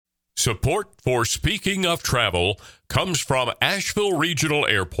Support for Speaking of Travel comes from Asheville Regional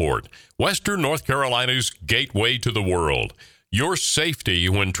Airport, Western North Carolina's gateway to the world. Your safety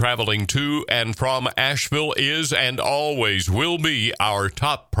when traveling to and from Asheville is and always will be our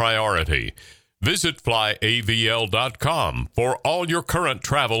top priority. Visit flyavl.com for all your current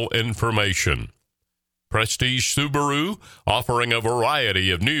travel information. Prestige Subaru, offering a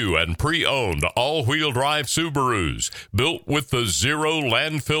variety of new and pre-owned all-wheel drive Subarus, built with the zero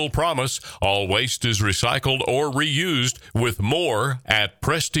landfill promise. All waste is recycled or reused, with more at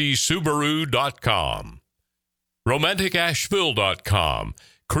prestigesubaru.com. RomanticAsheville.com.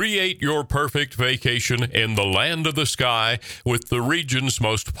 Create your perfect vacation in the land of the sky with the region's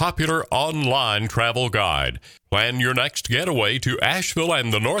most popular online travel guide. Plan your next getaway to Asheville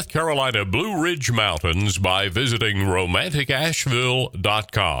and the North Carolina Blue Ridge Mountains by visiting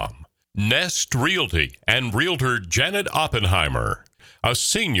RomanticAsheville.com. Nest Realty and Realtor Janet Oppenheimer. A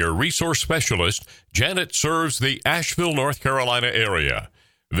senior resource specialist, Janet serves the Asheville, North Carolina area.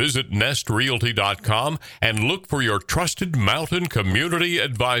 Visit nestrealty.com and look for your trusted mountain community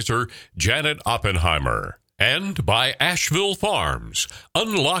advisor, Janet Oppenheimer. And by Asheville Farms.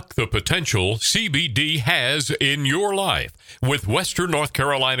 Unlock the potential CBD has in your life with Western North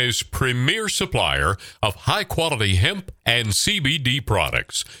Carolina's premier supplier of high-quality hemp and CBD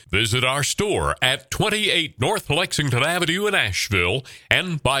products. Visit our store at 28 North Lexington Avenue in Asheville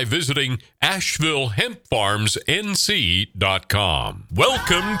and by visiting AshevilleHempFarmsNC.com.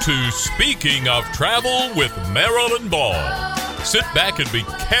 Welcome to Speaking of Travel with Marilyn Ball. Sit back and be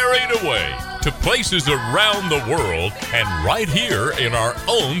carried away to places around the world and right here in our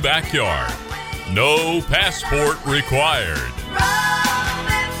own backyard. No passport required. Roam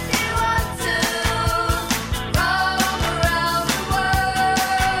if you want to. Roam around the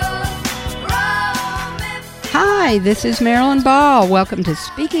world. Roam if you Hi, this is Marilyn Ball. Welcome to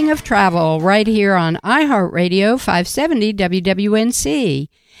Speaking of Travel right here on iHeartRadio 570 WWNC.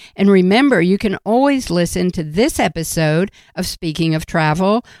 And remember, you can always listen to this episode of Speaking of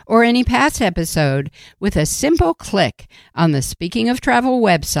Travel or any past episode with a simple click on the Speaking of Travel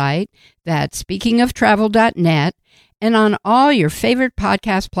website, that's speakingoftravel.net, and on all your favorite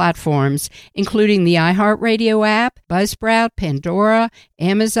podcast platforms, including the iHeartRadio app, Buzzsprout, Pandora,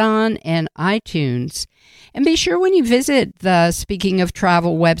 Amazon, and iTunes. And be sure when you visit the Speaking of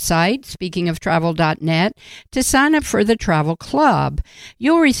Travel website, speakingoftravel.net, to sign up for the Travel Club.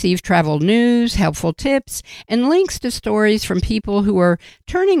 You'll receive travel news, helpful tips, and links to stories from people who are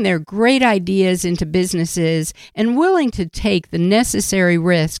turning their great ideas into businesses and willing to take the necessary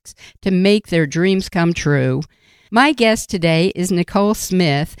risks to make their dreams come true. My guest today is Nicole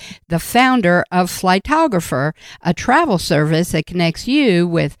Smith, the founder of Flytographer, a travel service that connects you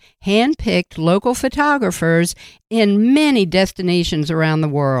with hand-picked local photographers in many destinations around the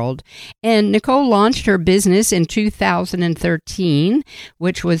world. And Nicole launched her business in 2013,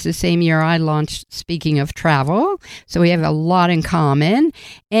 which was the same year I launched Speaking of Travel. So we have a lot in common.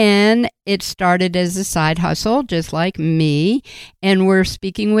 And it started as a side hustle, just like me. And we're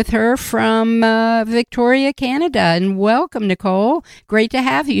speaking with her from Victoria, Canada. And welcome, Nicole. Great to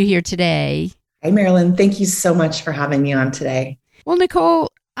have you here today. Hi, Marilyn. Thank you so much for having me on today. Well,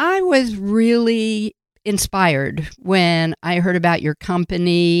 Nicole, I was really inspired when I heard about your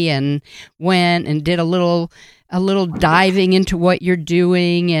company and went and did a little diving into what you're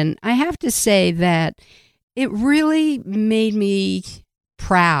doing. And I have to say that it really made me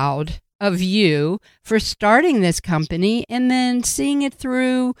proud of you for starting this company and then seeing it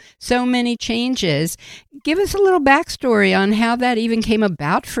through so many changes. Give us a little backstory on how that even came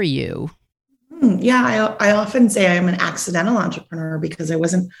about for you. Yeah, I often say I'm an accidental entrepreneur because I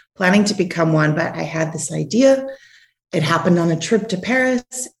wasn't planning to become one, but I had this idea. It happened on a trip to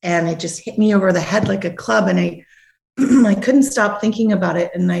Paris and it just hit me over the head like a club. And I couldn't stop thinking about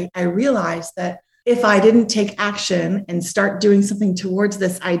it. And I realized that if I didn't take action and start doing something towards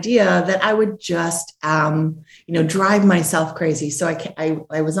this idea, that I would just, drive myself crazy. So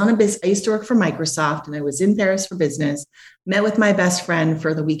I was on a business. I used to work for Microsoft and I was in Paris for business, met with my best friend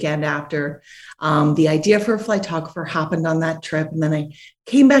for the weekend after. The idea for a Flytographer happened on that trip. And then I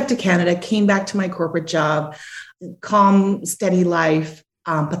came back to Canada, came back to my corporate job, calm, steady life.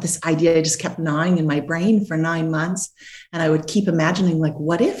 But this idea just kept gnawing in my brain for 9 months. And I would keep imagining, like,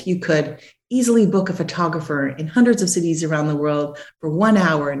 what if you could easily book a photographer in hundreds of cities around the world for 1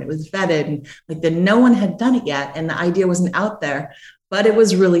 hour and it was vetted and like that no one had done it yet. And the idea wasn't out there, but it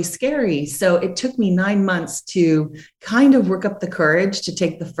was really scary. So it took me 9 months to kind of work up the courage to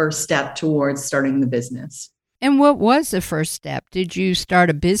take the first step towards starting the business. And what was the first step? Did you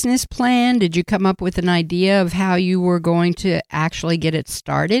start a business plan? Did you come up with an idea of how you were going to actually get it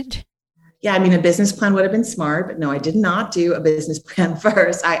started? Yeah, I mean, a business plan would have been smart, but no, I did not do a business plan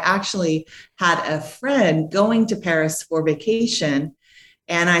first. I actually had a friend going to Paris for vacation,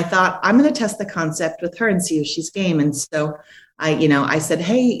 and I thought I'm going to test the concept with her and see if she's game. And so I said,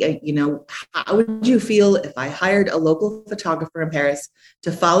 hey, how would you feel if I hired a local photographer in Paris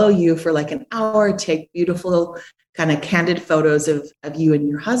to follow you for like an hour, take beautiful kind of candid photos of you and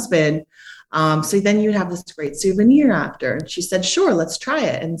your husband? So then you'd have this great souvenir after. And she said, sure, let's try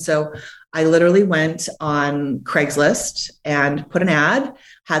it. And so I literally went on Craigslist and put an ad,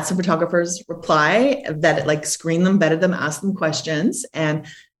 had some photographers reply, screened them, vetted them, asked them questions. And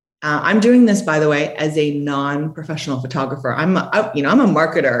I'm doing this, by the way, as a non-professional photographer. I'm a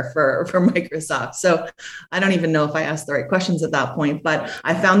marketer for Microsoft. So I don't even know if I asked the right questions at that point, but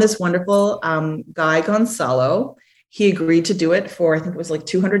I found this wonderful guy, Gonzalo. He agreed to do it for, I think it was like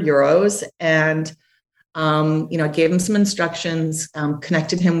 200 euros. And, I gave him some instructions,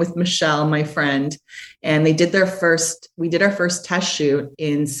 connected him with Michelle, my friend, and we did our first test shoot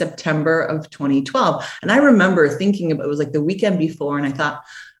in September of 2012. And I remember thinking about it was like the weekend before, and I thought,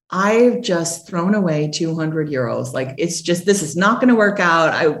 I've just thrown away 200 euros. Like, it's just, this is not going to work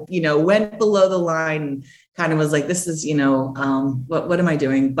out. I, went below the line, kind of was like, this is, what am I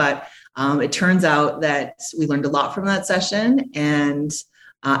doing? But it turns out that we learned a lot from that session, and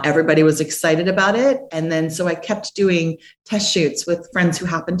everybody was excited about it. And then, so I kept doing test shoots with friends who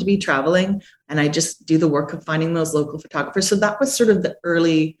happened to be traveling, and I just do the work of finding those local photographers. So that was sort of the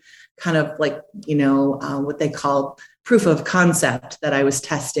early kind of like, what they call proof of concept that I was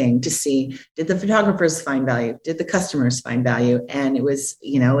testing to see, did the photographers find value? Did the customers find value? And it was,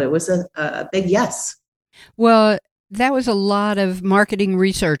 a big yes. Well, that was a lot of marketing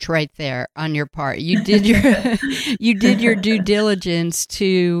research right there on your part. You did your due diligence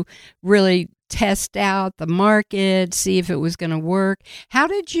to really test out the market, see if it was going to work. How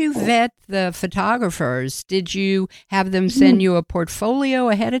did you vet the photographers? Did you have them send you a portfolio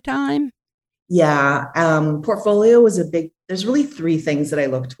ahead of time? Yeah, portfolio was there's really three things that I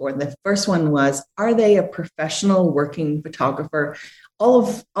looked for. The first one was, are they a professional working photographer? All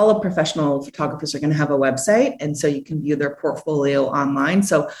of professional photographers are going to have a website, and so you can view their portfolio online.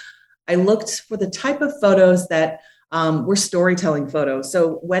 So I looked for the type of photos that were storytelling photos.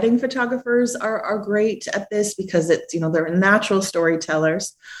 So wedding photographers are great at this because it's, they're natural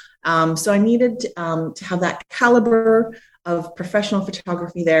storytellers. So I needed to have that caliber of professional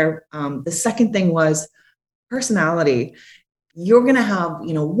photography there. The second thing was personality. You're going to have,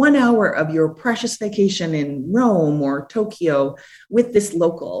 1 hour of your precious vacation in Rome or Tokyo with this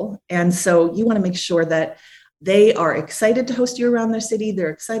local. And so you want to make sure that they are excited to host you around their city.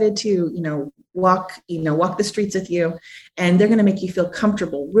 They're excited to, walk the streets with you, and they're going to make you feel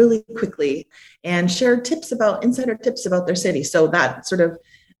comfortable really quickly and share insider tips about their city. So that sort of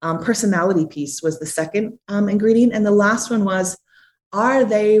personality piece was the second ingredient. And the last one was, are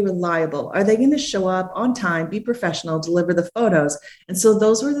they reliable? Are they going to show up on time, be professional, deliver the photos? And so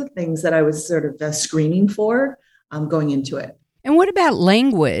those were the things that I was sort of screening for going into it. And what about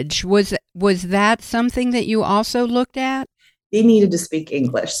language? Was that something that you also looked at? They needed to speak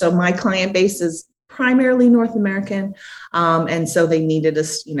English. So my client base is primarily North American. And so they needed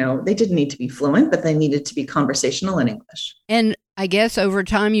us, they didn't need to be fluent, but they needed to be conversational in English. And I guess over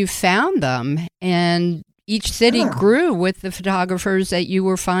time you found them, and each city grew with the photographers that you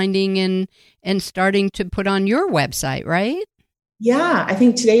were finding and starting to put on your website, right? Yeah, I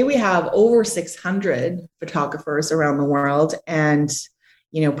think today we have over 600 photographers around the world. And,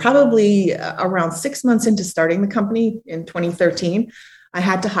 probably around 6 months into starting the company in 2013, I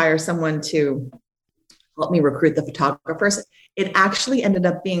had to hire someone to help me recruit the photographers. It actually ended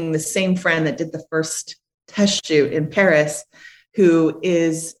up being the same friend that did the first test shoot in Paris, who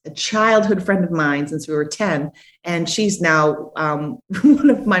is a childhood friend of mine since we were 10. And she's now one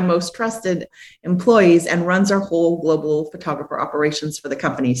of my most trusted employees and runs our whole global photographer operations for the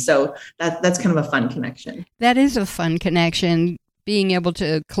company. So that's kind of a fun connection. That is a fun connection, being able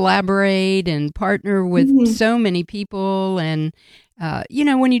to collaborate and partner with so many people. And,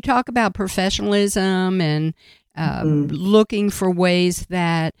 when you talk about professionalism and looking for ways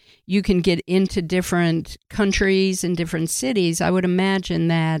that you can get into different countries and different cities, I would imagine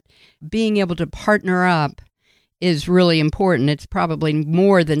that being able to partner up is really important. It's probably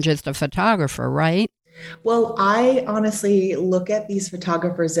more than just a photographer, right? Well, I honestly look at these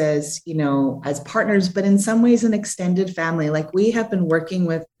photographers as, as partners, but in some ways an extended family. Like, we have been working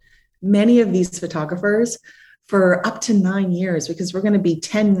with many of these photographers for up to 9 years, because we're going to be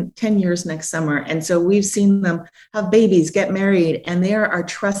 10 years next summer. And so we've seen them have babies, get married, and they are our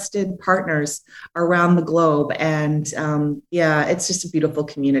trusted partners around the globe. And it's just a beautiful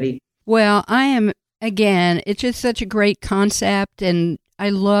community. Well, I am, again, it's just such a great concept. And I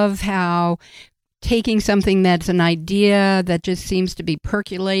love how taking something that's an idea that just seems to be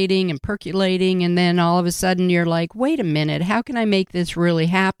percolating and percolating, and then all of a sudden you're like, wait a minute, how can I make this really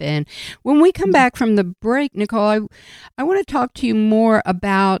happen? When we come back from the break, Nicole, I want to talk to you more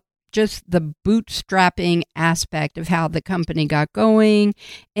about just the bootstrapping aspect of how the company got going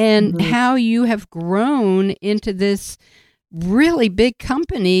and how you have grown into this really big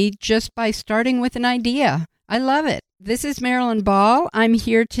company just by starting with an idea. I love it. This is Marilyn Ball. I'm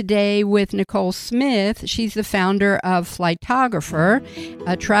here today with Nicole Smith. She's the founder of Flightographer,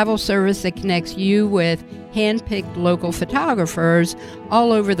 a travel service that connects you with hand-picked local photographers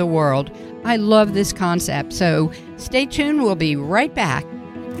all over the world. I love this concept. So stay tuned. We'll be right back.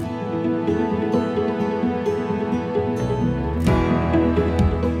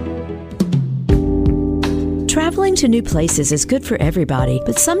 Traveling to new places is good for everybody,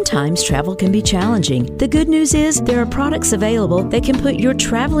 but sometimes travel can be challenging. The good news is there are products available that can put your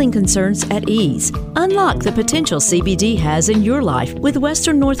traveling concerns at ease. Unlock the potential CBD has in your life with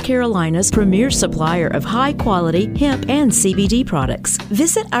Western North Carolina's premier supplier of high-quality hemp and CBD products.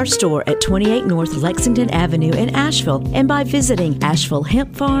 Visit our store at 28 North Lexington Avenue in Asheville and by visiting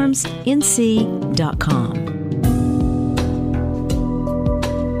AshevilleHempFarmsNC.com.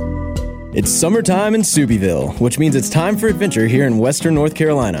 It's summertime in Subieville, which means it's time for adventure here in Western North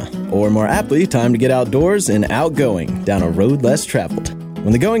Carolina. Or more aptly, time to get outdoors and outgoing down a road less traveled.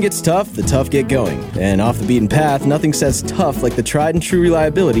 When the going gets tough, the tough get going. And off the beaten path, nothing says tough like the tried and true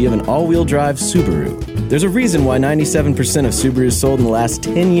reliability of an all-wheel drive Subaru. There's a reason why 97% of Subarus sold in the last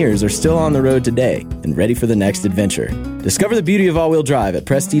 10 years are still on the road today and ready for the next adventure. Discover the beauty of all-wheel drive at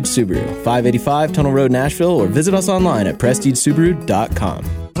Prestige Subaru, 585 Tunnel Road, Nashville, or visit us online at prestigesubaru.com.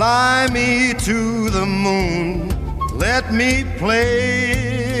 Fly me to the moon, let me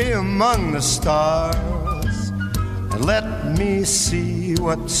play among the stars, and let me see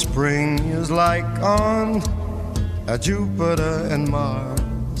what spring is like on Jupiter and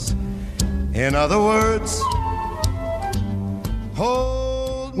Mars. In other words,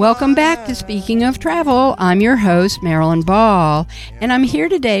 Welcome back to Speaking of Travel. I'm your host, Marilyn Ball, and I'm here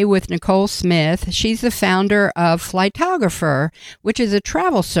today with Nicole Smith. She's the founder of Flightographer, which is a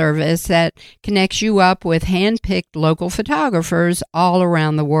travel service that connects you up with hand-picked local photographers all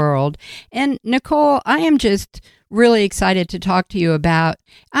around the world. And Nicole, I am just really excited to talk to you about,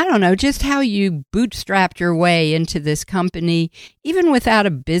 just how you bootstrapped your way into this company, even without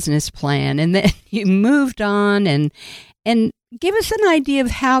a business plan, and then you moved on and give us an idea of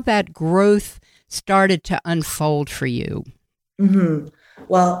how that growth started to unfold for you. Mm-hmm.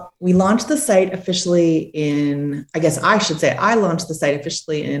 Well, we launched the site officially I launched the site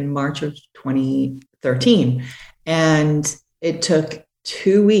officially in March of 2013. And it took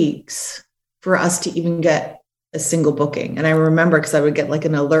 2 weeks for us to even get a single booking. And I remember because I would get like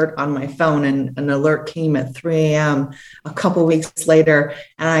an alert on my phone, and an alert came at 3 a.m. a couple weeks later.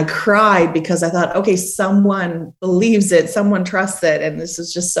 And I cried because I thought, okay, someone believes it, someone trusts it. And this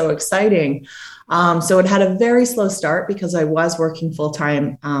is just so exciting. So it had a very slow start because I was working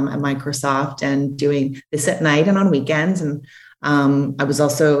full-time at Microsoft and doing this at night and on weekends. And I was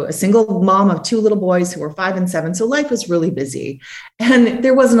also a single mom of 2 little boys who were 5 and 7. So life was really busy and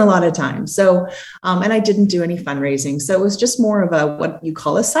there wasn't a lot of time. So, and I didn't do any fundraising. So it was just more of what you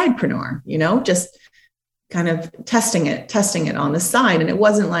call a sidepreneur, just kind of testing it on the side. And it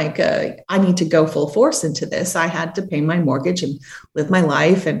wasn't like, I need to go full force into this. I had to pay my mortgage and live my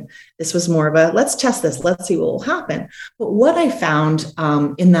life. And this was more of let's test this. Let's see what will happen. But what I found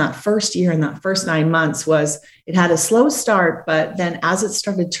in that first year, in that first 9 months, was it had a slow start, but then as it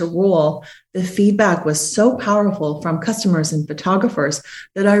started to roll, the feedback was so powerful from customers and photographers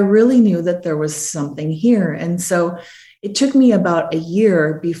that I really knew that there was something here. And so it took me about a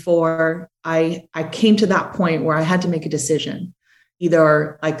year before I came to that point where I had to make a decision,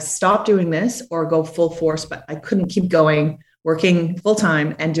 either like stop doing this or go full force, but I couldn't keep going, working full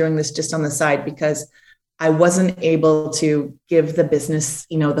time and doing this just on the side because I wasn't able to give the business,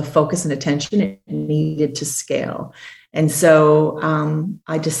 the focus and attention it needed to scale. And so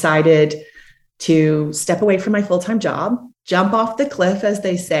I decided to step away from my full-time job, jump off the cliff, as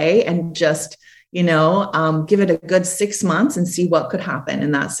they say, and just give it a good 6 months and see what could happen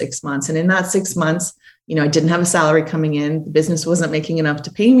in that 6 months. And in that 6 months, I didn't have a salary coming in. The business wasn't making enough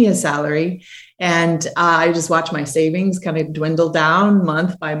to pay me a salary. And I just watched my savings kind of dwindle down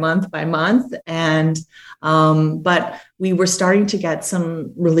month by month by month. And, but we were starting to get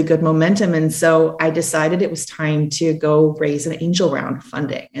some really good momentum. And so I decided it was time to go raise an angel round of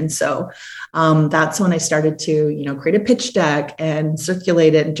funding. And so that's when I started to, create a pitch deck and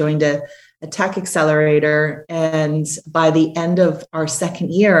circulate it, and joined a tech accelerator. And by the end of our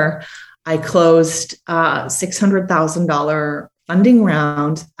second year, I closed $600,000 funding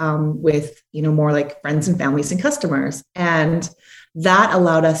round with, more like friends and families and customers. And that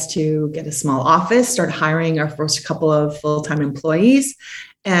allowed us to get a small office, start hiring our first couple of full-time employees,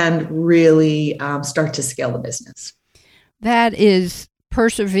 and really start to scale the business. That is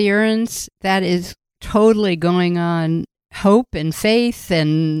perseverance. That is totally going on hope and faith,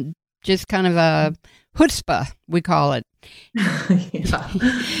 and just kind of a chutzpah, we call it.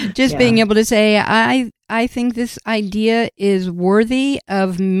 Just being able to say, I think this idea is worthy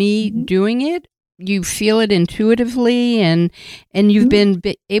of me doing it. You feel it intuitively, and you've been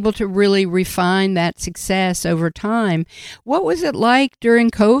able to really refine that success over time. What was it like during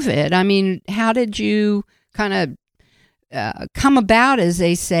COVID? I mean, how did you kind of come about, as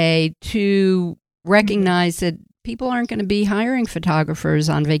they say, to recognize that people aren't going to be hiring photographers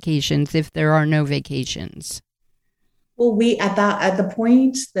on vacations if there are no vacations? Well, at the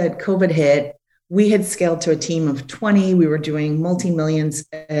point that COVID hit, we had scaled to a team of 20. We were doing multi-millions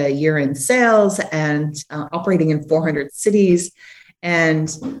a year in sales and operating in 400 cities.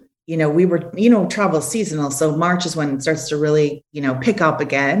 And, we were, travel seasonal. So March is when it starts to really, pick up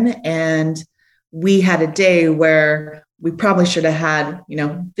again. And we had a day where we probably should have had,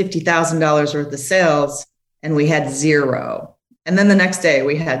 $50,000 worth of sales, and we had zero. And then the next day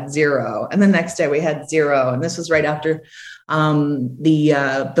we had zero. And the next day we had zero. And this was right after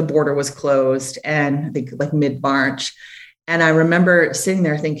the border was closed, and I think like mid-March. And I remember sitting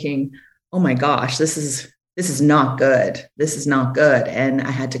there thinking, oh my gosh, this is not good. This is not good. And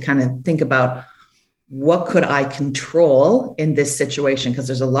I had to kind of think about, what could I control in this situation? Because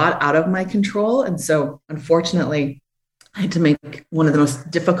there's a lot out of my control. And so unfortunately, I had to make one of the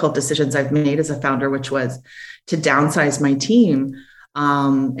most difficult decisions I've made as a founder, which was to downsize my team.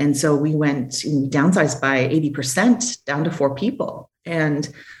 And so we downsized by 80% down to 4 people. And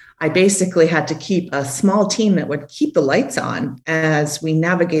I basically had to keep a small team that would keep the lights on as we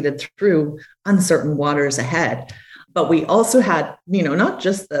navigated through uncertain waters ahead. But we also had, not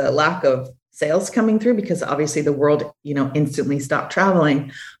just the lack of sales coming through, because obviously the world, instantly stopped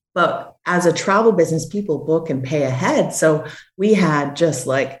traveling. But as a travel business, people book and pay ahead. So we had just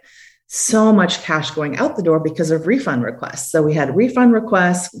like so much cash going out the door because of refund requests. So we had refund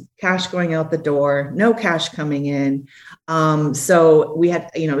requests, cash going out the door, no cash coming in. So we had,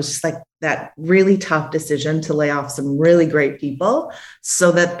 it was just like that really tough decision to lay off some really great people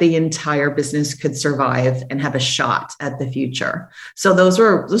so that the entire business could survive and have a shot at the future. So those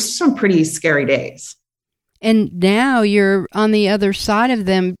were some pretty scary days. And now you're on the other side of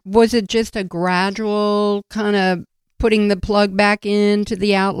them. Was it just a gradual kind of putting the plug back into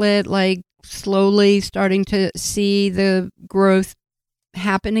the outlet, like slowly starting to see the growth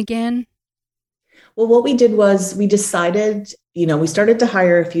happen again? Well, what we did was we decided, we started to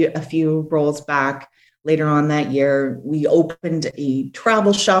hire a few roles back later on that year. We opened a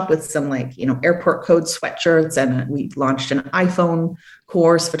travel shop with some airport code sweatshirts, and we launched an iPhone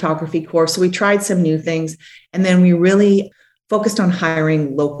course, photography course. So we tried some new things. And then we really focused on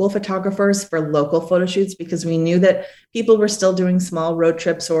hiring local photographers for local photo shoots, because we knew that people were still doing small road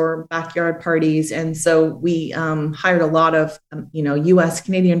trips or backyard parties. And so we hired a lot of, US,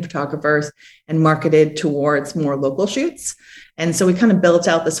 Canadian photographers and marketed towards more local shoots. And so we kind of built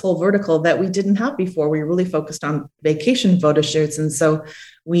out this whole vertical that we didn't have before. We really focused on vacation photo shoots. And so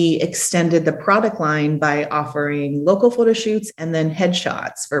we extended the product line by offering local photo shoots and then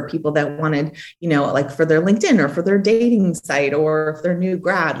headshots for people that wanted, like for their LinkedIn or for their dating site, or if they're new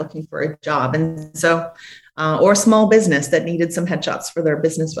grad looking for a job. And so, or a small business that needed some headshots for their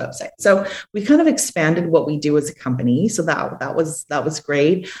business website. So we kind of expanded what we do as a company. So that was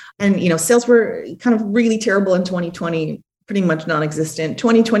great. And, sales were kind of really terrible in 2020. Pretty much non-existent.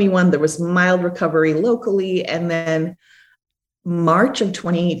 2021, there was mild recovery locally. And then March of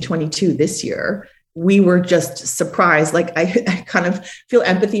 2022, this year, we were just surprised. Like I kind of feel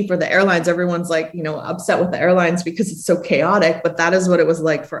empathy for the airlines. Everyone's like, upset with the airlines because it's so chaotic, but that is what it was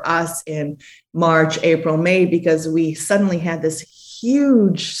like for us in March, April, May, because we suddenly had this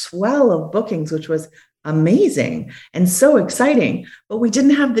huge swell of bookings, which was amazing and so exciting, but we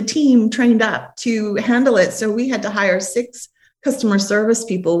didn't have the team trained up to handle it. So we had to hire 6 customer service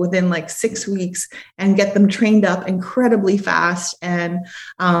people within like 6 weeks and get them trained up incredibly fast and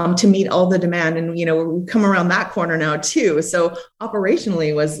to meet all the demand. And, we come around that corner now too. So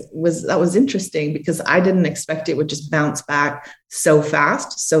operationally that was interesting because I didn't expect it would just bounce back so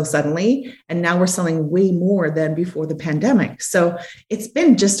fast, so suddenly. And now we're selling way more than before the pandemic. So it's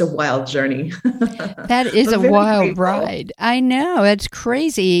been just a wild journey. That is a wild ride. I know. It's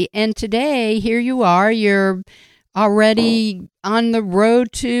crazy. And today, here you are, you're already on the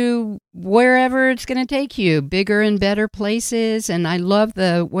road to wherever it's going to take you, bigger and better places. And I love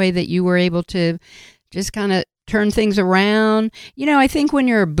the way that you were able to just kind of turn things around. I think when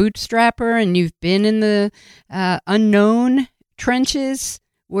you're a bootstrapper and you've been in the unknown trenches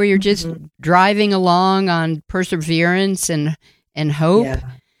where you're just driving along on perseverance and hope,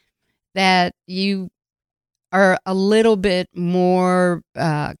 that you are a little bit more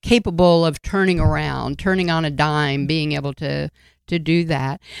capable of turning on a dime, being able to do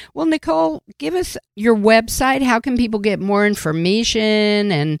that. Well, Nicole, give us your website. How can people get more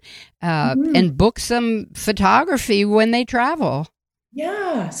information and book some photography when they travel?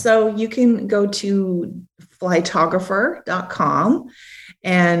 Yeah, so you can go to flytographer.com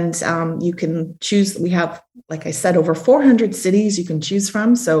and you can choose. We have, like I said, over 400 cities you can choose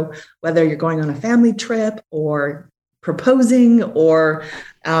from. So whether you're going on a family trip or proposing or,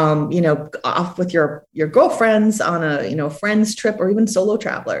 off with your girlfriends on a, friends trip or even solo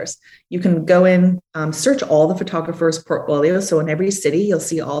travelers, you can go in, search all the photographers' portfolios. So in every city, you'll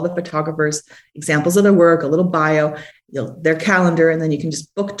see all the photographers' examples of their work, a little bio, their calendar, and then you can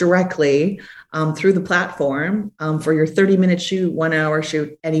just book directly through the platform for your 30-minute shoot, 1 hour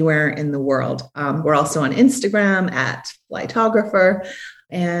shoot anywhere in the world. We're also on Instagram at Flytographer.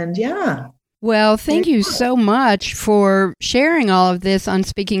 And yeah. Well, thank you so much for sharing all of this on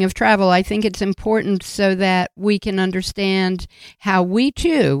Speaking of Travel. I think it's important so that we can understand how we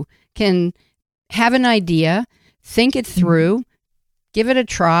too can have an idea, think it through, give it a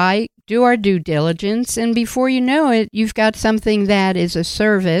try, do our due diligence, and before you know it, you've got something that is a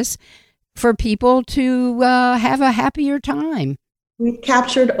service for people to have a happier time. We've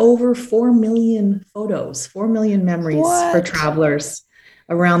captured over 4 million photos, 4 million memories for travelers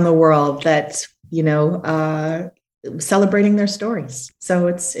around the world that, celebrating their stories. So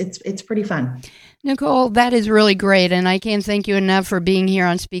it's pretty fun. Nicole, that is really great. And I can't thank you enough for being here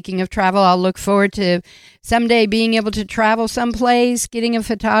on Speaking of Travel. I'll look forward to someday being able to travel someplace, getting a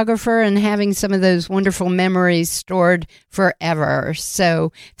photographer, and having some of those wonderful memories stored forever.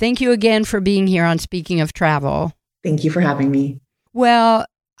 So thank you again for being here on Speaking of Travel. Thank you for having me. Well,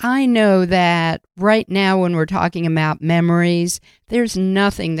 I know that right now when we're talking about memories, there's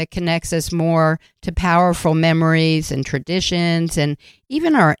nothing that connects us more to powerful memories and traditions and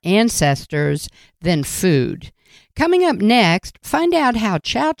even our ancestors than food. Coming up next, find out how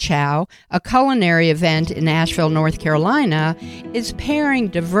Chow Chow, a culinary event in Asheville, North Carolina, is pairing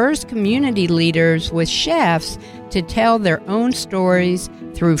diverse community leaders with chefs to tell their own stories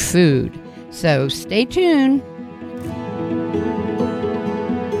through food. So stay tuned.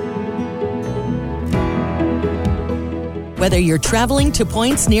 Whether you're traveling to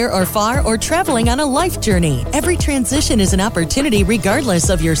points near or far or traveling on a life journey, every transition is an opportunity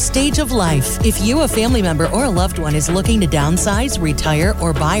regardless of your stage of life. If you, a family member, or a loved one is looking to downsize, retire,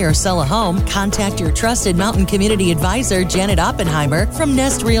 or buy or sell a home, contact your trusted Mountain Community Advisor, Janet Oppenheimer from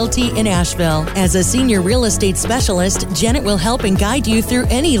Nest Realty in Asheville. As a senior real estate specialist, Janet will help and guide you through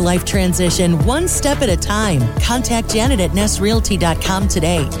any life transition one step at a time. Contact Janet at nestrealty.com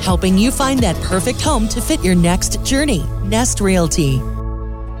today, helping you find that perfect home to fit your next journey. Nest Realty.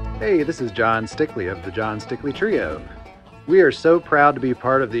 Hey, this is John Stickley of the John Stickley Trio. We are so proud to be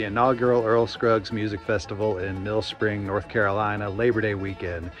part of the inaugural Earl Scruggs Music Festival in Mill Spring, North Carolina, Labor Day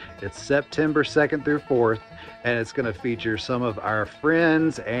weekend. It's September 2nd through 4th, and it's going to feature some of our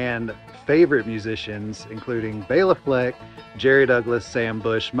friends and favorite musicians, including Bela Fleck, Jerry Douglas, Sam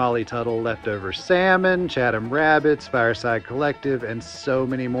Bush, Molly Tuttle, Leftover Salmon, Chatham Rabbits, Fireside Collective, and so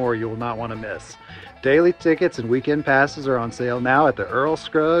many more you will not want to miss. Daily tickets and weekend passes are on sale now at the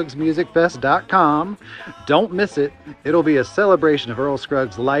EarlScruggsMusicFest.com. Don't miss it. It'll be a celebration of Earl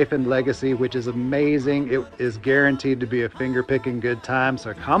Scruggs' life and legacy, which is amazing. It is guaranteed to be a finger-picking good time,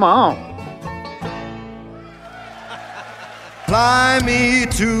 so come on. Fly me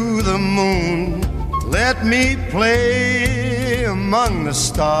to the moon, let me play among the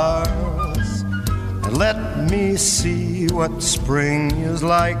stars, and let me see what spring is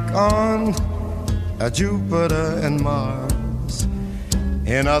like on Jupiter and Mars.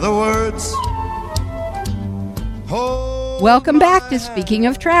 In other words, welcome back to Speaking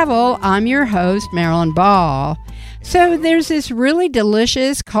of Travel. I'm your host, Marilyn Ball. So there's this really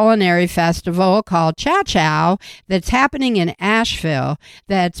delicious culinary festival called Chow Chow that's happening in Asheville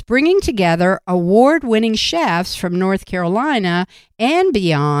that's bringing together award-winning chefs from North Carolina and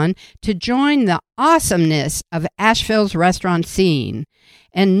beyond to join the awesomeness of Asheville's restaurant scene.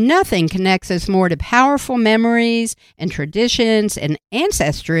 And nothing connects us more to powerful memories and traditions and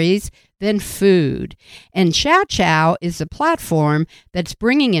ancestries than food. And Chow Chow is the platform that's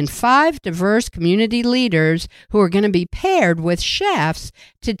bringing in 5 diverse community leaders who are going to be paired with chefs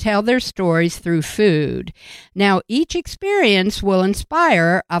to tell their stories through food. Now, each experience will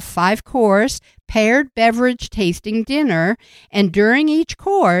inspire a 5-course paired beverage tasting dinner, and during each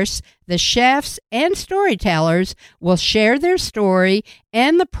course, the chefs and storytellers will share their story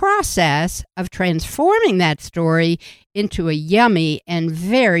and the process of transforming that story into a yummy and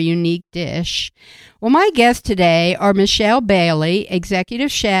very unique dish. Well, my guests today are Michelle Bailey,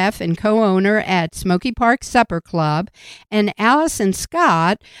 executive chef and co-owner at Smoky Park Supper Club, and Allison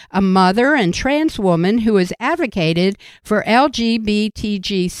Scott, a mother and trans woman who has advocated for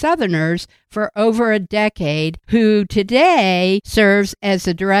LGBTG Southerners for over a decade, who today serves as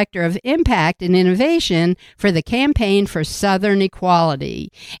the Director of Impact and Innovation for the Campaign for Southern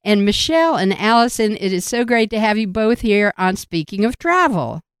Equality. And Michelle and Allison, it is so great to have you both here on Speaking of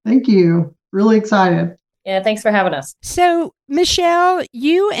Travel. Thank you. Really excited. Yeah, thanks for having us. So, Michelle,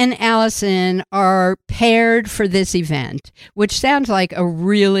 you and Allison are paired for this event, which sounds like a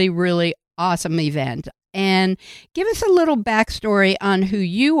really, really awesome event. And give us a little backstory on who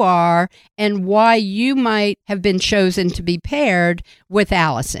you are and why you might have been chosen to be paired with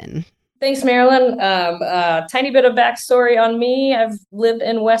Allison. Thanks, Marilyn. Tiny bit of backstory on me. I've lived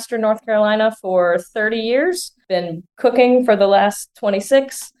in Western North Carolina for 30 years, been cooking for the last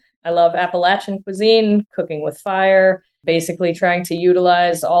 26. I love Appalachian cuisine, cooking with fire, basically trying to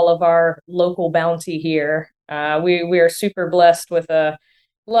utilize all of our local bounty here. We are super blessed with a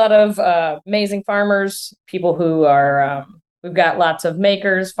lot of amazing farmers, people who are, we've got lots of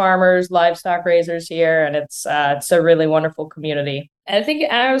makers, farmers, livestock raisers here, and it's a really wonderful community. I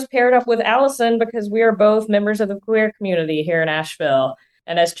think I was paired up with Allison because we are both members of the queer community here in Asheville.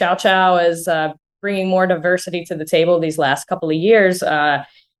 And as Chow Chow is bringing more diversity to the table these last couple of years, I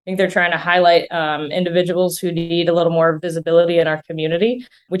think they're trying to highlight individuals who need a little more visibility in our community,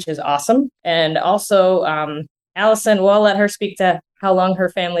 which is awesome. And also, Allison, well, I'll let her speak to how long her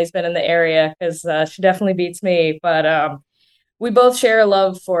family's been in the area, because she definitely beats me. But we both share a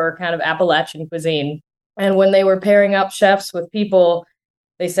love for kind of Appalachian cuisine. And when they were pairing up chefs with people,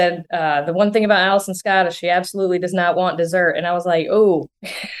 they said the one thing about Allison Scott is she absolutely does not want dessert. And I was like, oh,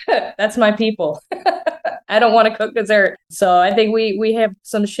 that's my people. I don't want to cook dessert. So I think we have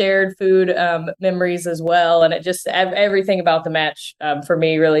some shared food memories as well. And it just, everything about the match for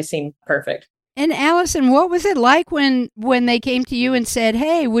me really seemed perfect. And Allison, what was it like when they came to you and said,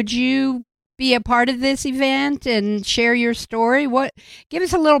 hey, would you be a part of this event and share your story? Give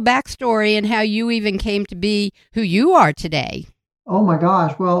us a little backstory and how you even came to be who you are today. Oh my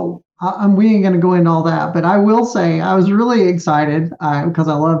gosh. Well, we ain't going to go into all that, but I will say I was really excited because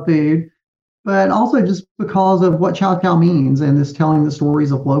I love food, but also just because of what Chow Chow means and this telling the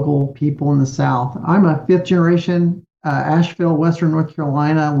stories of local people in the South. I'm a 5th generation Asheville, Western North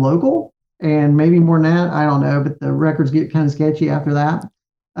Carolina local, and maybe more than that, I don't know, but the records get kind of sketchy after that.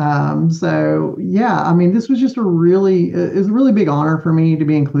 So yeah, I mean, this was just it was a really big honor for me to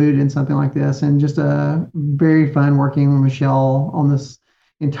be included in something like this, and just very fun working with Michelle on this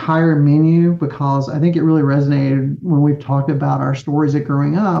entire menu, because I think it really resonated when we've talked about our stories of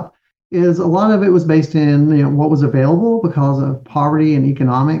growing up. Is a lot of it was based in what was available because of poverty and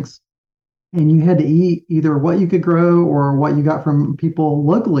economics. And you had to eat either what you could grow or what you got from people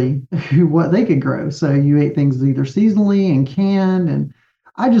locally, what they could grow. So you ate things either seasonally and canned. And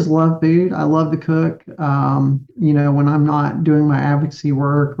I just love food. I love to cook. When I'm not doing my advocacy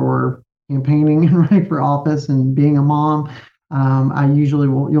work or campaigning and running for office and being a mom, I usually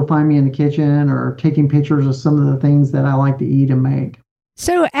you'll find me in the kitchen or taking pictures of some of the things that I like to eat and make.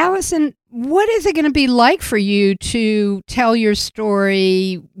 So, Allison, what is it going to be like for you to tell your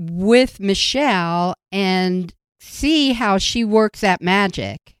story with Michelle and see how she works that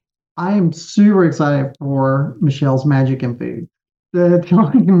magic? I am super excited for Michelle's magic in food.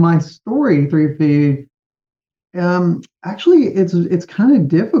 Telling my story through food, actually, it's kind of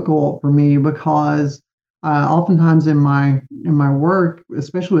difficult for me because oftentimes in my work,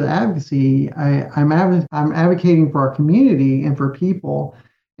 especially with advocacy, I'm advocating for our community and for people,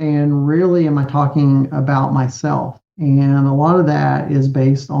 and rarely am I talking about myself. And a lot of that is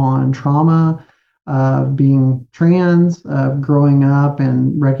based on trauma being trans, growing up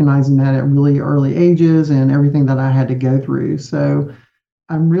and recognizing that at really early ages and everything that I had to go through. So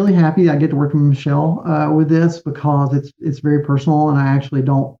I'm really happy I get to work with Michelle with this because it's very personal, and I actually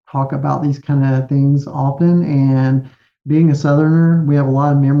don't talk about these kind of things often. And being a Southerner, we have a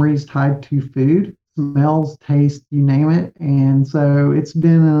lot of memories tied to food, smells, taste, you name it. And so it's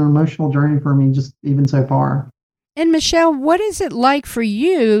been an emotional journey for me just even so far. And Michelle, what is it like for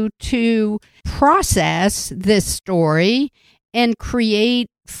you to process this story and create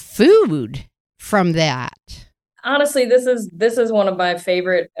food from that? Honestly, this is one of my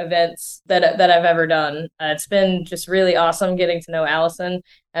favorite events that I've ever done. It's been just really awesome getting to know Allison.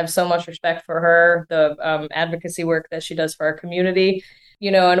 I have so much respect for her, the advocacy work that she does for our community.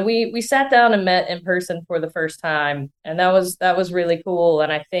 And we sat down and met in person for the first time, and that was really cool.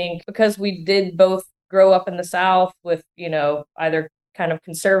 And I think because we did both grow up in the South with, either kind of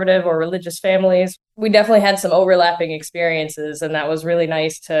conservative or religious families, we definitely had some overlapping experiences, and that was really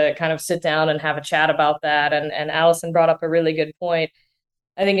nice to kind of sit down and have a chat about that. And Allison brought up a really good point.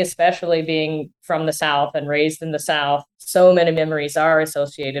 I think especially being from the South and raised in the South, so many memories are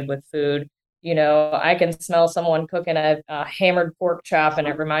associated with food. I can smell someone cooking a hammered pork chop, and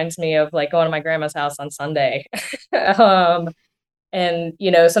it reminds me of like going to my grandma's house on Sunday. And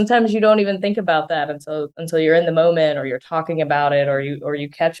sometimes you don't even think about that until you're in the moment, or you're talking about it, or you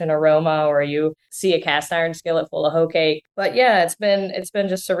catch an aroma, or you see a cast iron skillet full of hoe cake. But yeah, it's been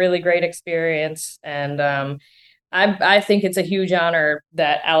just a really great experience, and I think it's a huge honor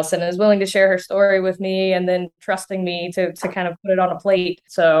that Allison is willing to share her story with me, and then trusting me to kind of put it on a plate.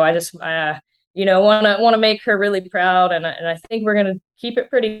 So I just want to make her really proud, and I think we're going to keep it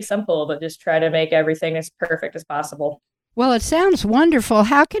pretty simple, but just try to make everything as perfect as possible. Well, it sounds wonderful.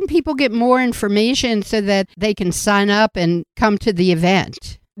 How can people get more information so that they can sign up and come to the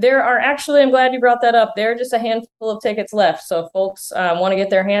event? There are actually, I'm glad you brought that up. There are just a handful of tickets left. So if folks want to get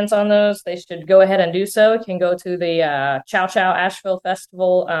their hands on those, they should go ahead and do so. You can go to the Chow Chow Asheville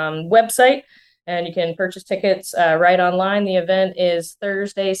Festival website, and you can purchase tickets right online. The event is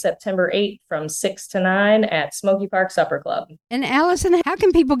Thursday, September 8th from 6 to 9 at Smoky Park Supper Club. And Allison, how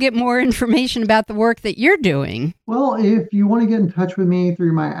can people get more information about the work that you're doing? Well, if you want to get in touch with me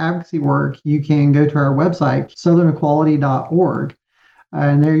through my advocacy work, you can go to our website, southernequality.org.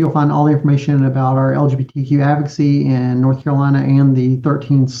 And there you'll find all the information about our LGBTQ advocacy in North Carolina and the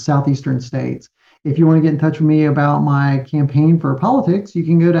 13 southeastern states. If you want to get in touch with me about my campaign for politics, you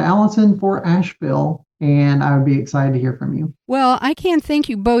can go to Allison for Asheville, and I would be excited to hear from you. Well, I can't thank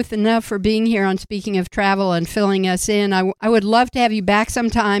you both enough for being here on Speaking of Travel and filling us in. I would love to have you back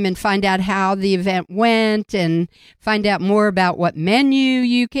sometime and find out how the event went and find out more about what menu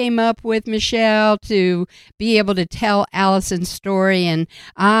you came up with, Michelle, to be able to tell Allison's story. And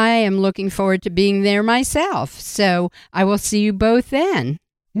I am looking forward to being there myself. So I will see you both then.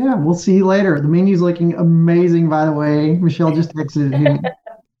 Yeah, we'll see you later. The menu's looking amazing, by the way. Michelle just texted me.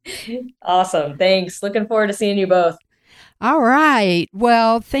 Awesome. Thanks. Looking forward to seeing you both. All right.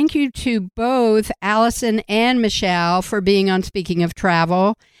 Well, thank you to both Allison and Michelle for being on Speaking of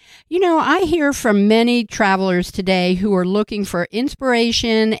Travel. I hear from many travelers today who are looking for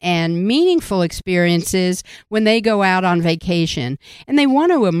inspiration and meaningful experiences when they go out on vacation, and they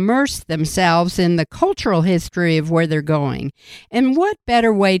want to immerse themselves in the cultural history of where they're going. And what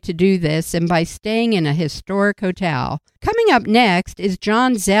better way to do this than by staying in a historic hotel? Coming up next is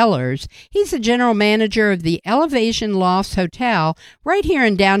John Zellers. He's the general manager of the Elevation Lofts Hotel right here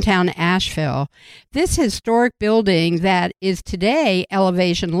in downtown Asheville. This historic building that is today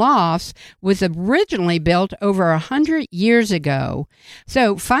Elevation Lofts was originally built over 100 years ago.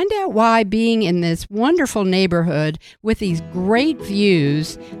 So find out why being in this wonderful neighborhood with these great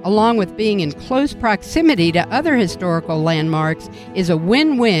views, along with being in close proximity to other historical landmarks, is a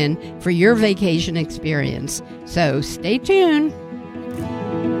win-win for your vacation experience. So stay tuned.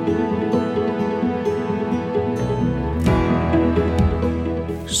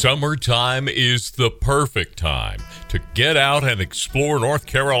 Summertime is the perfect time to get out and explore North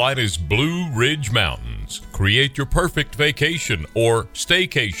Carolina's Blue Ridge Mountains. Create your perfect vacation or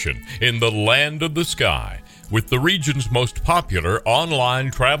staycation in the land of the sky with the region's most popular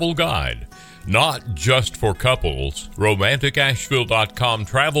online travel guide. Not just for couples, RomanticAsheville.com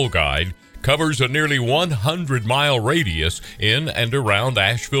travel guide covers a nearly 100-mile radius in and around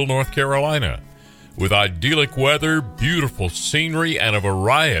Asheville, North Carolina. With idyllic weather, beautiful scenery, and a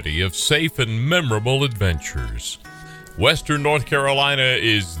variety of safe and memorable adventures. Western North Carolina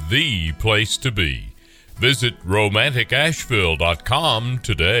is the place to be. Visit RomanticAsheville.com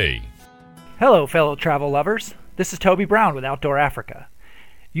today. Hello, fellow travel lovers. This is Toby Brown with Outdoor Africa.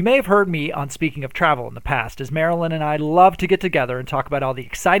 You may have heard me on Speaking of Travel in the past, as Marilyn and I love to get together and talk about all the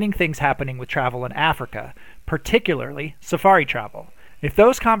exciting things happening with travel in Africa, particularly safari travel. If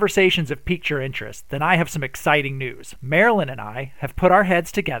those conversations have piqued your interest, then I have some exciting news. Marilyn and I have put our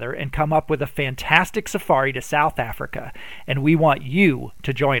heads together and come up with a fantastic safari to South Africa, and we want you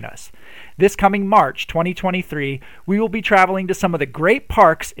to join us. This coming March 2023, we will be traveling to some of the great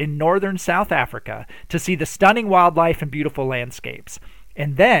parks in northern South Africa to see the stunning wildlife and beautiful landscapes,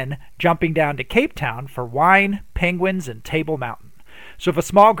 and then jumping down to Cape Town for wine, penguins, and Table Mountain. So if a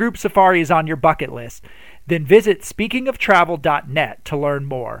small group safari is on your bucket list, then visit speakingoftravel.net to learn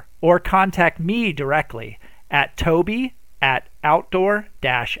more, or contact me directly at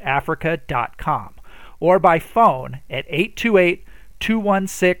toby@outdoor-africa.com, or by phone at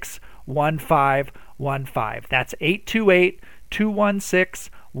 828-216-1515. That's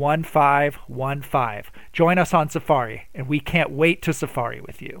 828-216-1515. Join us on safari, and we can't wait to safari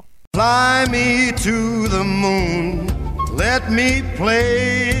with you. Fly me to the moon, let me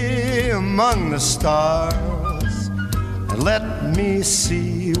play among the stars, and let me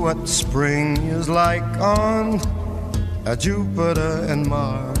see what spring is like on Jupiter and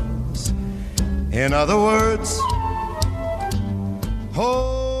Mars. In other words,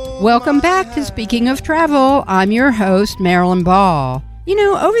 welcome back to Speaking of Travel. I'm your host, Marilyn Ball. You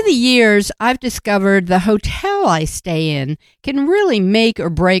know, over the years, I've discovered the hotel I stay in can really make or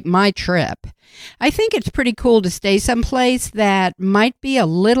break my trip. I think it's pretty cool to stay someplace that might be a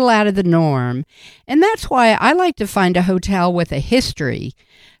little out of the norm, and that's why I like to find a hotel with a history.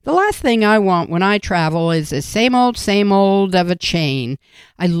 The last thing I want when I travel is the same old of a chain.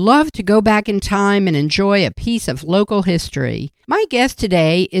 I love to go back in time and enjoy a piece of local history. My guest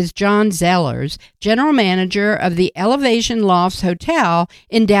today is John Zellers, General Manager of the Elevation Lofts Hotel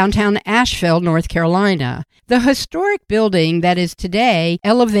in downtown Asheville, North Carolina. The historic building that is today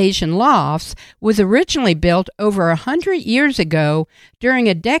Elevation Lofts was originally built over 100 years ago during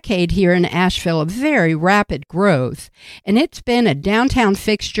a decade here in Asheville of very rapid growth, and it's been a downtown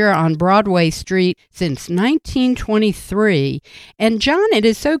fixture on Broadway Street since 1923. And John, it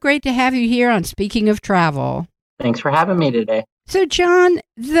is so great to have you here on Speaking of Travel. Thanks for having me today. So, John,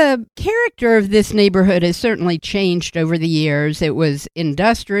 the character of this neighborhood has certainly changed over the years. It was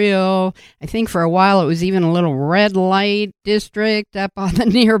industrial. I think for a while it was even a little red light district up on the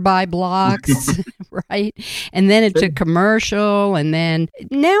nearby blocks, right? And then it took commercial, and then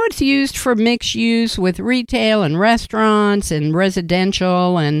now it's used for mixed use with retail and restaurants and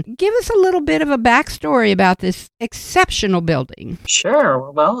residential. And give us a little bit of a backstory about this exceptional building.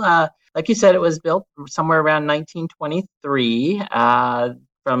 Sure. Well, like you said, it was built somewhere around 1923.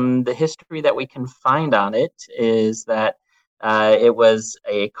 From the history that we can find on it is that it was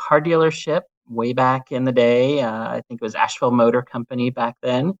a car dealership way back in the day. I think it was Asheville Motor Company back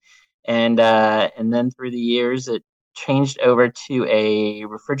then. And then through the years, it changed over to a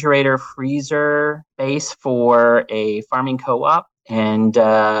refrigerator freezer base for a farming co-op. And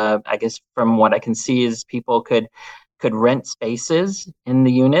I guess from what I can see is people could rent spaces in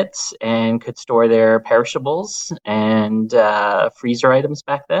the units and could store their perishables and freezer items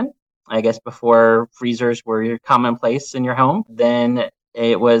back then, I guess before freezers were commonplace in your home. Then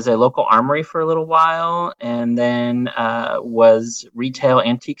it was a local armory for a little while, and then was retail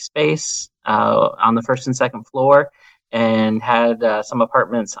antique space on the first and second floor, and had some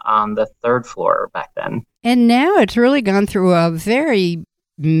apartments on the third floor back then. And now it's really gone through a very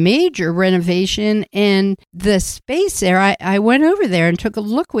major renovation, and the space there, I went over there and took a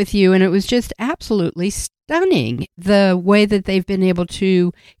look with you, and it was just absolutely stunning, the way that they've been able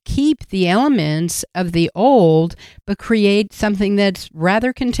to keep the elements of the old but create something that's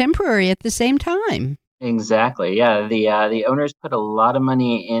rather contemporary at the same time. Exactly. Yeah, the owners put a lot of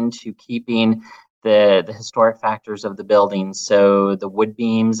money into keeping the historic factors of the building, so the wood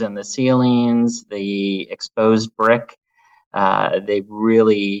beams and the ceilings, the exposed brick. They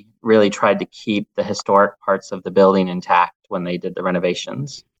really, really tried to keep the historic parts of the building intact when they did the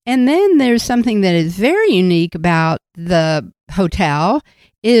renovations. And then there's something that is very unique about the hotel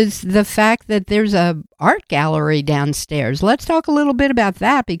is the fact that there's a art gallery downstairs. Let's talk a little bit about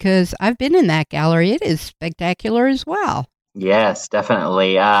that, because I've been in that gallery. It is spectacular as well. Yes,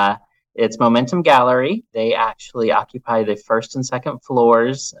 definitely. It's Momentum Gallery. They actually occupy the first and second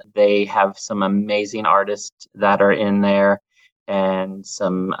floors. They have some amazing artists that are in there, and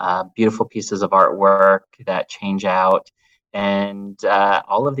some beautiful pieces of artwork that change out. And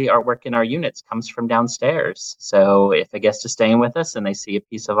all of the artwork in our units comes from downstairs. So if a guest is staying with us and they see a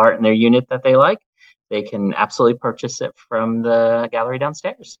piece of art in their unit that they like, they can absolutely purchase it from the gallery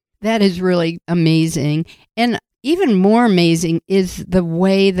downstairs. That is really amazing. And even more amazing is the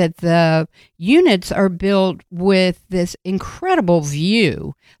way that the units are built with this incredible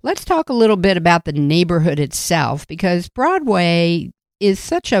view. Let's talk a little bit about the neighborhood itself, because Broadway is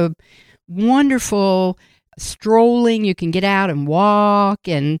such a wonderful strolling. You can get out and walk,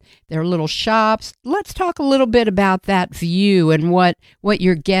 and there are little shops. Let's talk a little bit about that view and what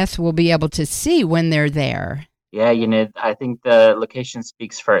your guests will be able to see when they're there. Yeah, I think the location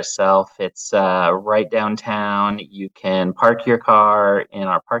speaks for itself. It's right downtown. You can park your car in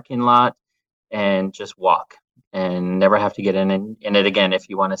our parking lot and just walk and never have to get in it again if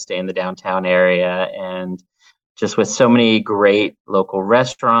you want to stay in the downtown area. And just with so many great local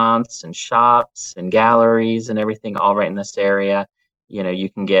restaurants and shops and galleries and everything all right in this area, you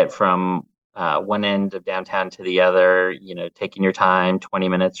can get from one end of downtown to the other, taking your time, 20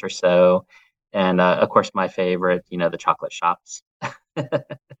 minutes or so. And of course, my favorite, the chocolate shops.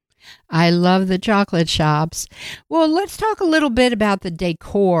 I love the chocolate shops. Well, let's talk a little bit about the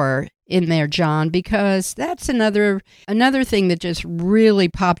decor in there, John, because that's another thing that just really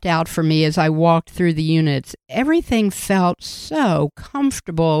popped out for me as I walked through the units. Everything felt so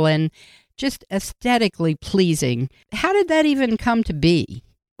comfortable and just aesthetically pleasing. How did that even come to be?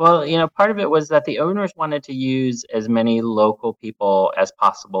 Well, part of it was that the owners wanted to use as many local people as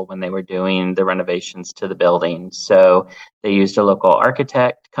possible when they were doing the renovations to the building. So they used a local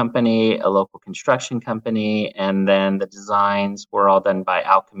architect company, a local construction company, and then the designs were all done by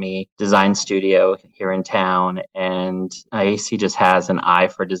Alchemy Design Studio here in town. And IAC just has an eye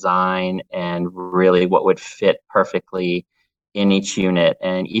for design and really what would fit perfectly in each unit.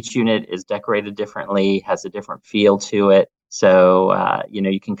 And each unit is decorated differently, has a different feel to it. So,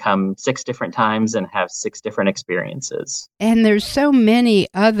 you can come 6 different times and have 6 different experiences. And there's so many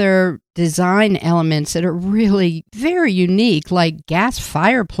other design elements that are really very unique, like gas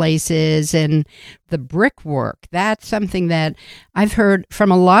fireplaces and the brickwork. That's something that I've heard from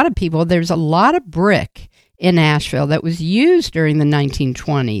a lot of people. There's a lot of brick in Asheville that was used during the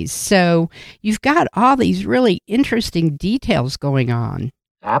 1920s. So you've got all these really interesting details going on.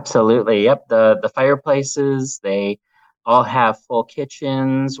 Absolutely. Yep. The fireplaces, they all have full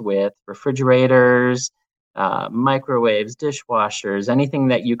kitchens with refrigerators, microwaves, dishwashers, anything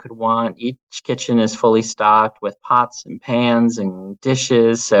that you could want. Each kitchen is fully stocked with pots and pans and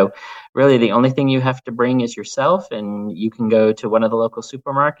dishes. So really the only thing you have to bring is yourself, and you can go to one of the local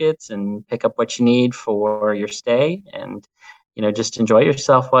supermarkets and pick up what you need for your stay and, just enjoy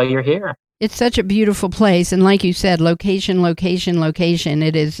yourself while you're here. It's such a beautiful place. And like you said, location.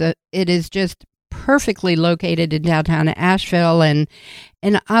 It is just perfectly located in downtown Asheville, and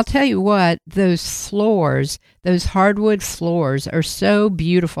I'll tell you what, those floors, those hardwood floors are so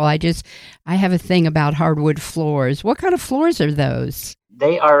beautiful. I have a thing about hardwood floors. What kind of floors are those?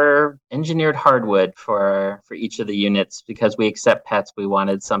 They are engineered hardwood for each of the units because we accept pets. We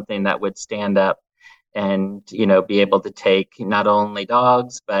wanted something that would stand up and, be able to take not only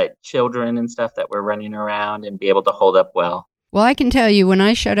dogs, but children and stuff that were running around and be able to hold up well. Well, I can tell you, when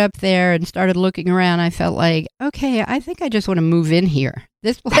I showed up there and started looking around, I felt like, okay, I think I just want to move in here.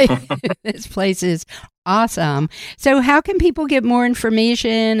 This place is awesome. So how can people get more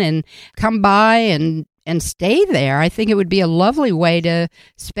information and come by and stay there? I think it would be a lovely way to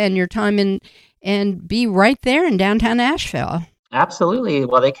spend your time and be right there in downtown Asheville. Absolutely.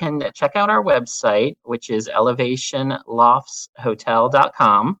 Well, they can check out our website, which is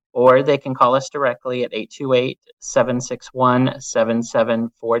elevationloftshotel.com, or they can call us directly at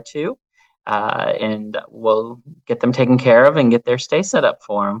 828-761-7742. And we'll get them taken care of and get their stay set up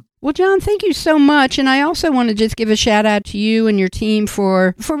for them. Well, John, thank you so much. And I also want to just give a shout out to you and your team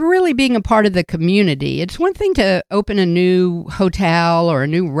for really being a part of the community. It's one thing to open a new hotel or a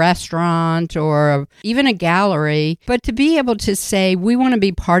new restaurant or even a gallery, but to be able to say, we want to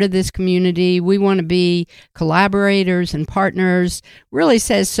be part of this community, we want to be collaborators and partners, really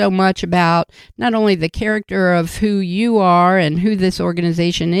says so much about not only the character of who you are and who this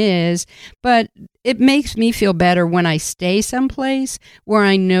organization is, but it makes me feel better when I stay someplace where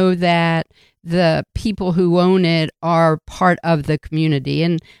I know that the people who own it are part of the community.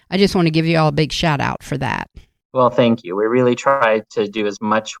 And I just want to give you all a big shout out for that. Well, thank you. We really tried to do as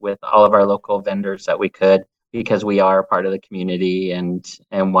much with all of our local vendors that we could, because we are part of the community and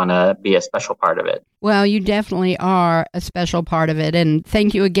want to be a special part of it. Well, you definitely are a special part of it. And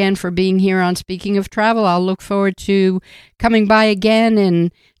thank you again for being here on Speaking of Travel. I'll look forward to coming by again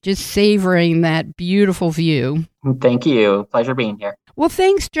and just savoring that beautiful view. Thank you. Pleasure being here. Well,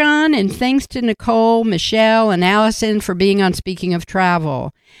 thanks, John, and thanks to Nicole, Michelle, and Allison for being on Speaking of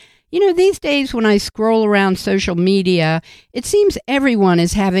Travel. You know, these days when I scroll around social media, it seems everyone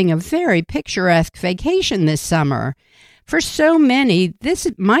is having a very picturesque vacation this summer. For so many, this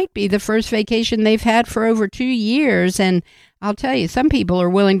might be the first vacation they've had for over 2 years, and I'll tell you, some people are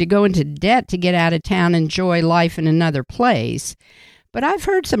willing to go into debt to get out of town and enjoy life in another place. But I've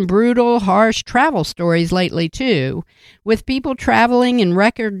heard some brutal, harsh travel stories lately, too. With people traveling in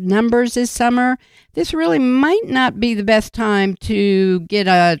record numbers this summer, this really might not be the best time to get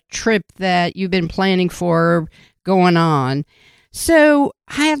a trip that you've been planning for going on. So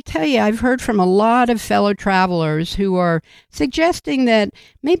I'll tell you, I've heard from a lot of fellow travelers who are suggesting that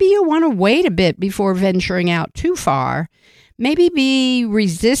maybe you'll want to wait a bit before venturing out too far. Maybe be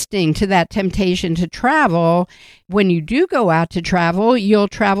resisting to that temptation to travel. When you do go out to travel, you'll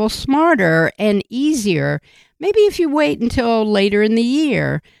travel smarter and easier. Maybe if you wait until later in the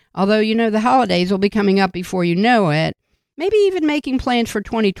year, although you know the holidays will be coming up before you know it. Maybe even making plans for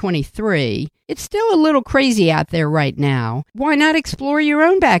 2023. It's still a little crazy out there right now. Why not explore your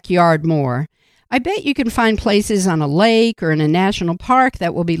own backyard more? I bet you can find places on a lake or in a national park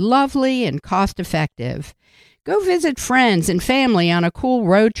that will be lovely and cost-effective. Go visit friends and family on a cool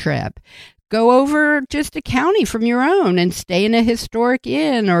road trip. Go over just a county from your own and stay in a historic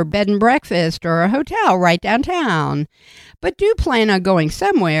inn or bed and breakfast or a hotel right downtown. But do plan on going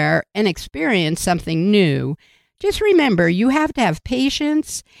somewhere and experience something new. Just remember, you have to have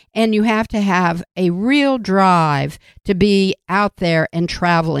patience and you have to have a real drive to be out there and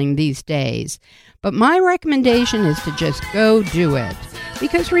traveling these days. But my recommendation is to just go do it.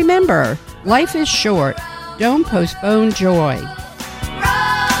 Because remember, life is short. Don't postpone joy.